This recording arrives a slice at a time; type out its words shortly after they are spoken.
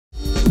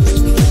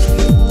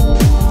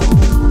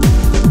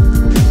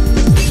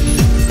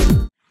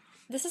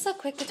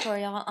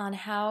tutorial on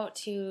how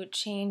to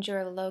change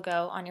your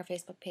logo on your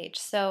Facebook page.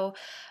 So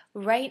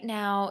right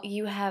now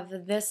you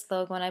have this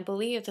logo, and I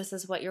believe this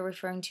is what you're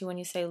referring to when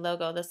you say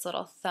logo, this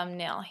little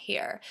thumbnail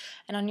here.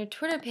 And on your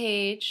Twitter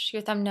page,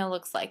 your thumbnail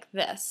looks like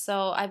this.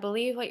 So I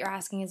believe what you're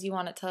asking is you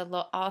want it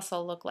to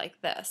also look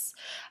like this.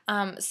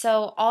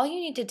 So all you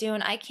need to do,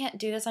 and I can't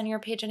do this on your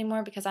page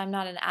anymore because I'm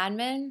not an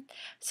admin,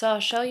 so I'll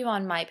show you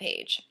on my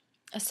page.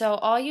 So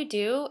all you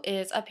do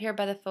is up here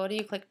by the photo,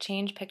 you click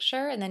change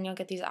picture, and then you'll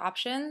get these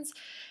options,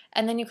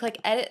 and then you click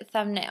edit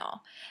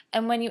thumbnail.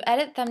 And when you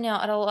edit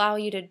thumbnail, it'll allow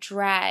you to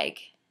drag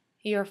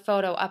your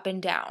photo up and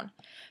down.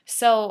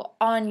 So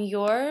on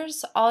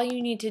yours, all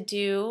you need to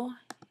do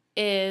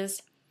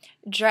is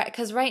drag,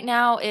 because right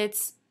now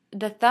it's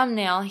the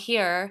thumbnail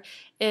here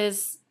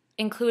is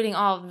including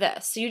all of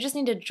this. So you just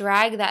need to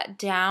drag that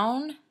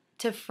down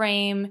to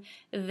frame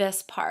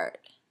this part.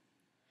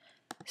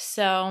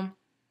 So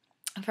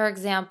for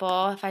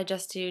example, if I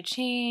just do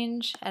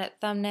change, edit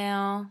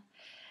thumbnail,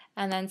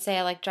 and then say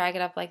I like drag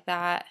it up like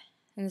that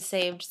and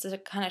save just to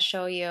kind of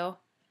show you.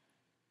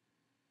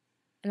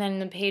 And then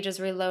the page is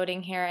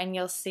reloading here and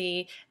you'll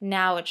see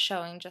now it's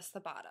showing just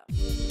the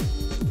bottom.